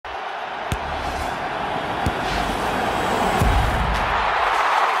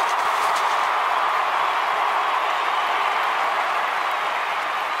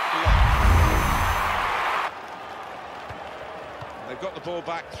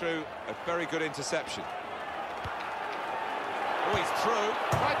back through a very good interception. Oh, he's through.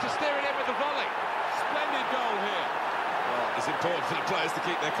 Tried to steer it in with the volley. Splendid goal here. Well, it's important for the players to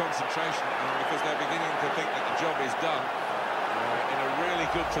keep their concentration because they're beginning to think that the job is done. In a really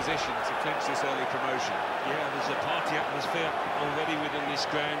good position to clinch this early promotion. Yeah, there's a party atmosphere already within this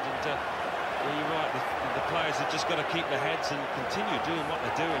ground, and well, you're right, the players have just got to keep their heads and continue doing what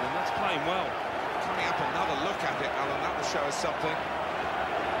they're doing, and that's playing well. Coming up, another look at it, Alan, that will show us something.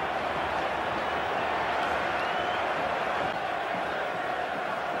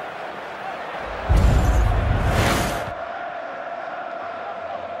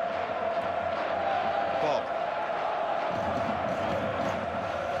 Bob.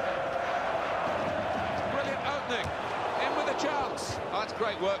 Brilliant opening, in with a chance. Oh, that's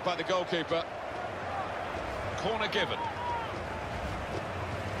great work by the goalkeeper. Corner given.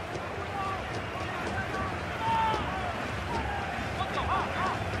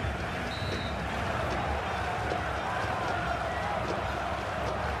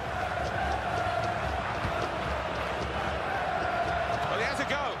 Well, he has a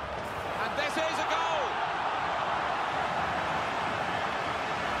go, and this is a goal.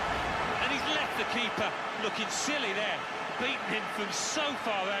 And he's left the keeper looking silly there, beating him from so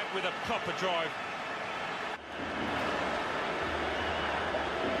far out with a proper drive.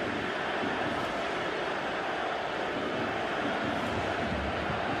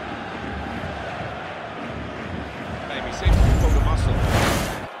 Maybe seems to pull the muscle.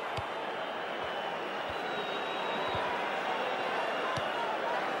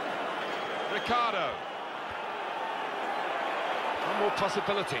 Ricardo. One more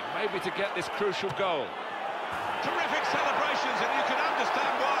possibility, maybe to get this crucial goal. Terrific celebrations, and you can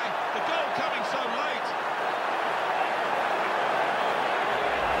understand why. The goal coming so late.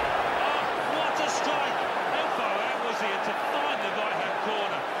 Oh, what a strike! How far out was he to find the right-hand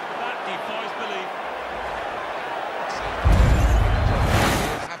corner? That defies belief.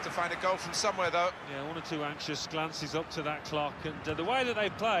 Have to find a goal from somewhere, though. Yeah, one or two anxious glances up to that clock, and the way that they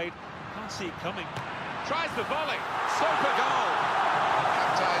played, can't see it coming. Tries the volley. Super goal.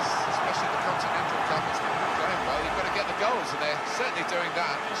 Baptised, especially the Continental Cup, it's not playing well. You've got to get the goals, and they're certainly doing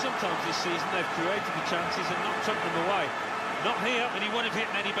that. Sometimes this season they've created the chances and not took them away. Not here, and he wouldn't have hit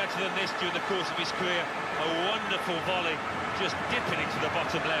any better than this during the course of his career. A wonderful volley, just dipping into the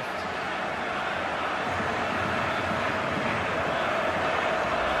bottom left.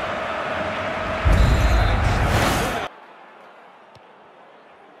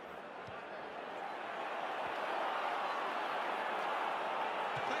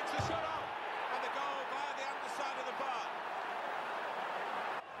 Takes the shot off, and the goal via the underside of the bar.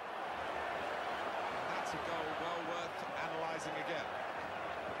 That's a goal well worth analysing again.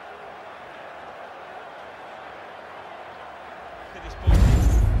 This ball.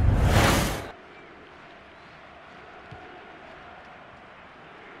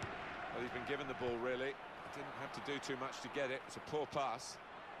 Well, he's been given the ball, really. Didn't have to do too much to get it. It's a poor pass.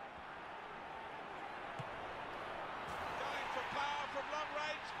 Going for power from long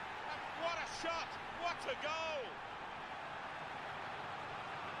range. And what a shot! What a goal!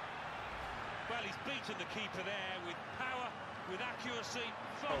 Well, he's beaten the keeper there with power, with accuracy,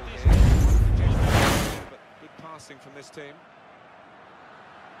 from Oh, distance. but good passing from this team.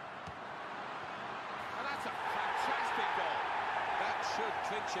 And that's a fantastic goal. That should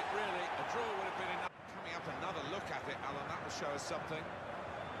clinch it, really. A draw would have been enough. Coming up, another look at it, Alan. That will show us something.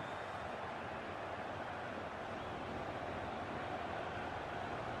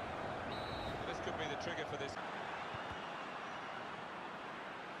 This could be the trigger for this.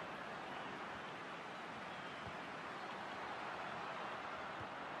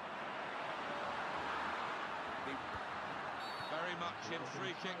 Very much in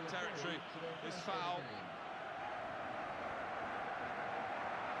free-kick territory, this foul.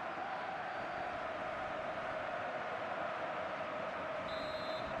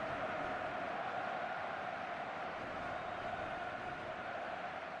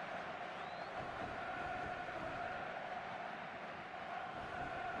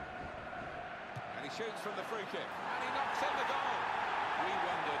 And he shoots from the free-kick, and he knocks in the goal. We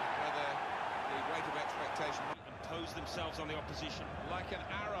wondered whether the weight of expectation Impose themselves on the opposition. like an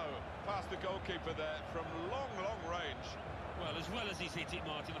arrow past the goalkeeper there from long, long range. Well, as he's hit it,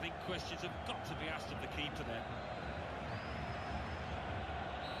 Martin, I think questions have got to be asked of the keeper there.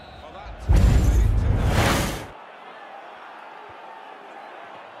 Well, that made it 2-0.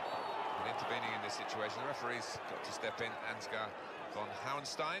 And intervening in this situation, the referee's got to step in. Ansgar von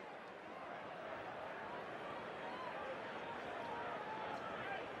Hauenstein.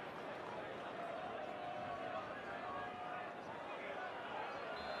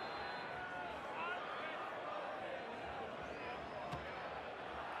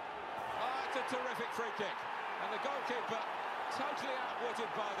 terrific free kick. And the goalkeeper totally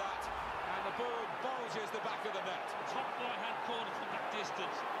outwitted by that. And the ball bulges the back of the net. Top right-hand corner from that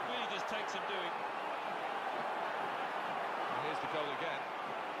distance. Really just takes some doing. And here's the goal again.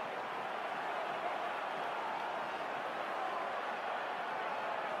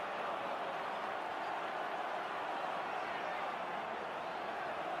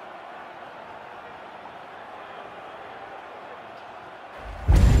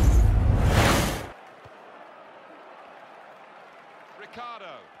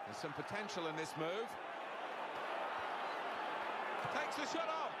 Ricardo, there's some potential in this move. Takes the shot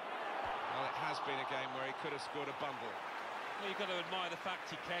off. Well, it has been a game where he could have scored a bundle. Well, you've got to admire the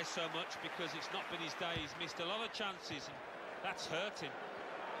fact he cares so much, because it's not been his day. He's missed a lot of chances, and that's hurt him.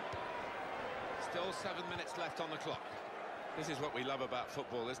 Still 7 minutes left on the clock. This is what we love about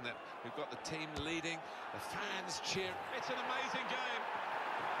football, isn't it? We've got the team leading, the fans cheer. It's an amazing game.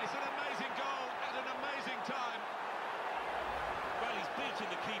 It's an amazing goal at an amazing time. Well, he's beaten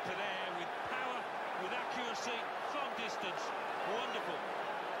the keeper there with power, with accuracy, from distance. Wonderful.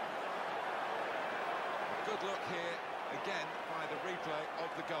 Good look here, again, by the replay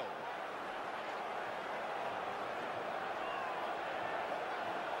of the goal.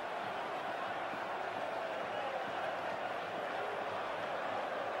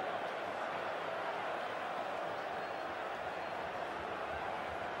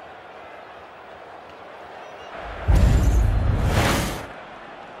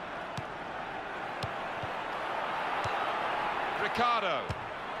 Ricardo.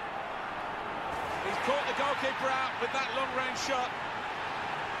 He's caught the goalkeeper out with that long-range shot.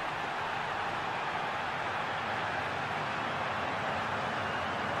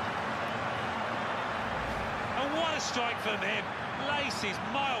 And what a strike from him. Laces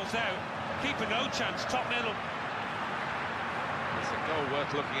miles out. Keeper no chance, top middle. It's a goal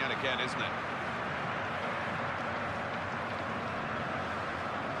worth looking at again, isn't it?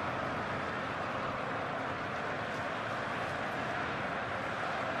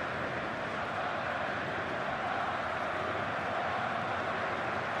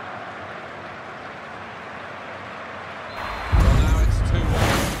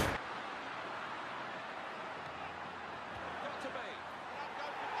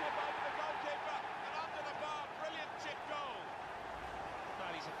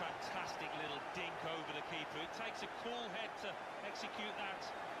 Fantastic little dink over the keeper. It takes a cool head to execute that.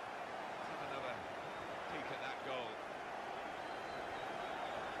 Let's have another peek at that goal.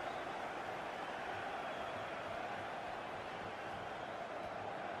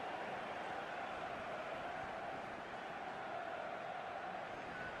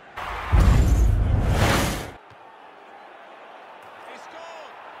 He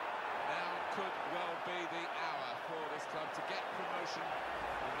scored! Now could well be the hour for this club to get promotion.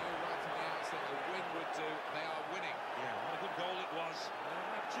 We knew right from the outset a win would do. They are winning. Yeah, what a good goal it was. They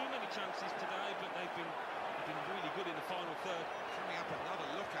haven't had too many chances today, but they've been really good in the final third. Coming up, another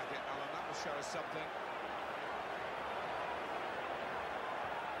look at it, Alan. That will show us something.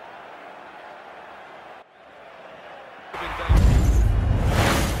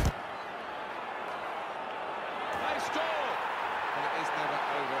 They score! Well, it is never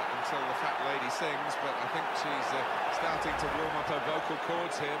over until the fat lady sings, but I think she's starting to warm up her vocal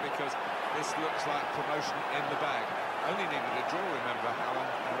cords here, because this looks like promotion in the bag. Only needed a draw, remember, Alan,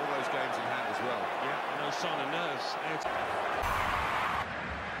 and all those games in hand as well. Yeah, no sign of nerves.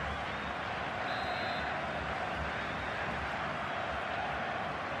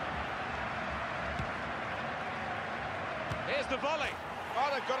 Here's the volley. Oh,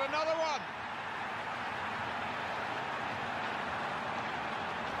 they've got another one.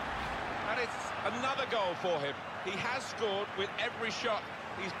 And it's another goal for him. He has scored with every shot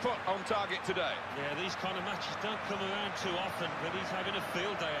he's put on target today. Yeah, these kind of matches don't come around too often, but he's having a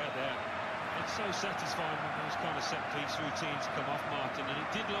field day out there. It's so satisfying when those kind of set-piece routines come off, Martin, and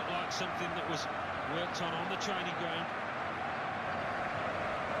it did look like something that was worked on the training ground.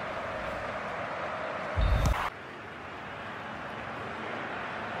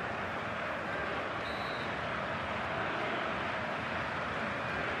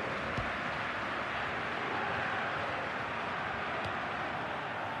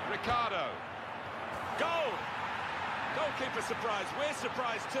 Ricardo. Goal! Goalkeeper surprised. We're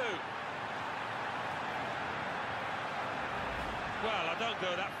surprised too. Well, I don't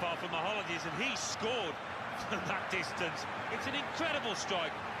go that far from my holidays, and he scored from that distance. It's an incredible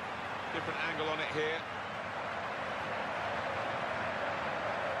strike. Different angle on it here.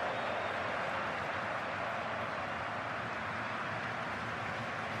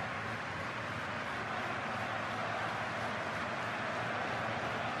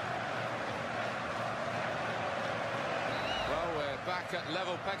 back at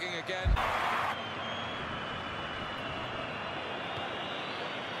level pegging again.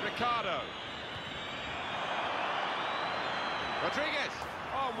 Ricardo. Rodriguez.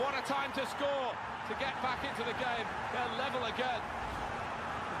 Oh, what a time to score, to get back into the game. They're level again.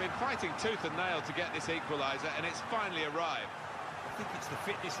 They've been fighting tooth and nail to get this equaliser, and it's finally arrived. I think it's the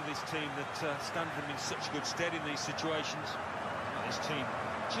fitness of this team that stands them in such good stead in these situations. This team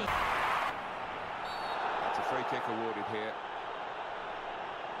just... That's a free kick awarded here.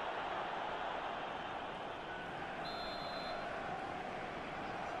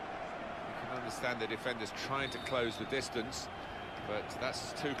 You can understand the defenders trying to close the distance, but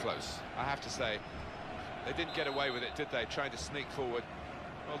that's too close, I have to say. They didn't get away with it, did they? Trying to sneak forward.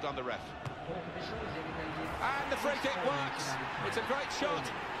 Well done, the ref. And the free kick works. It's a great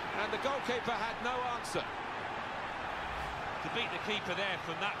shot, and the goalkeeper had no answer. To beat the keeper there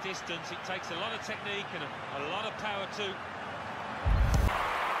from that distance, it takes a lot of technique and a lot of power too.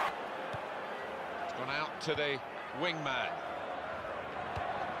 It's gone out to the wingman.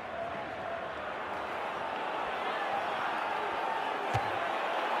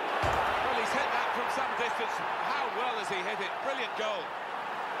 Well, he's hit that from some distance. How well has he hit it? Brilliant goal.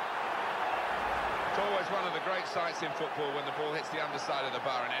 It's always one of the great sights in football when the ball hits the underside of the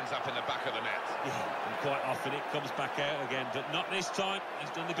bar and ends up in the back of the net. Yeah, and quite often it comes back out again, but not this time. He's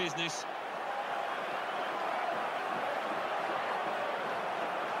done the business.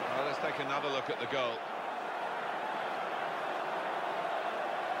 Well, let's take another look at the goal.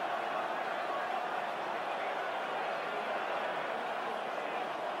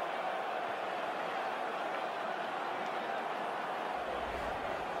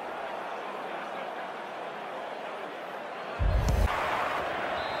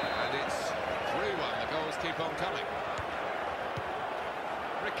 Keep on coming.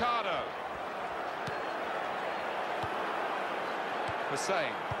 Ricardo.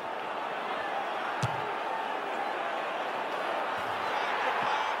 Hussein.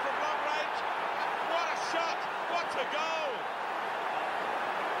 From long range. What a shot! What a goal!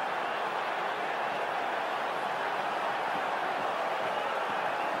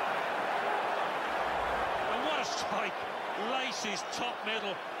 And what a strike! Laces top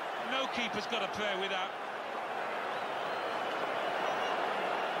middle. No keeper's got a pair with that.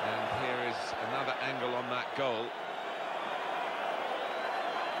 And here is another angle on that goal.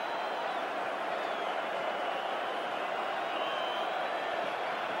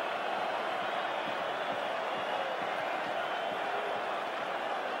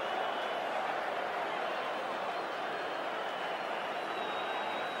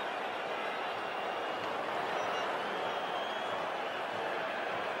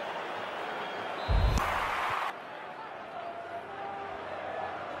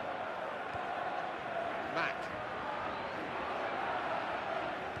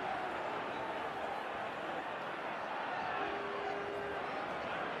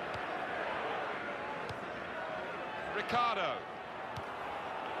 Ricardo.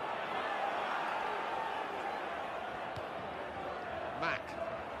 Mack.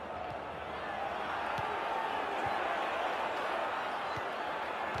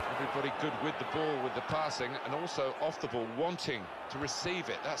 Everybody good with the ball, with the passing, and also off the ball, wanting to receive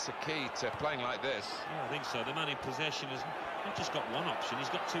it. That's the key to playing like this. Yeah, I think so. The man in possession has not just got one option, he's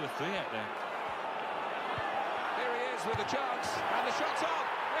got two or three out there. Here he is with a chance, and the shot's on.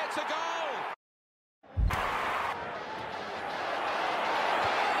 It's a goal!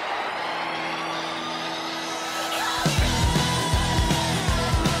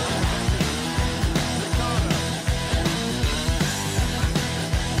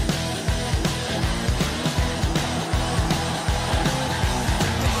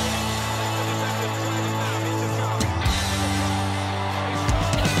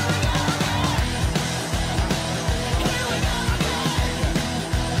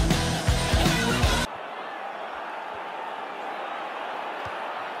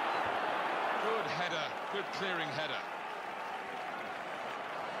 Good clearing header.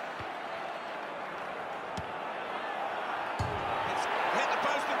 It's hit the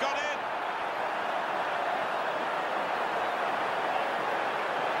post and gone in.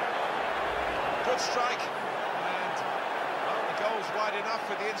 Good strike. And well, the goal's wide enough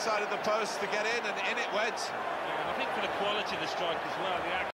for the inside of the post to get in, and in it went. Yeah, and I think for the quality of the strike as well, the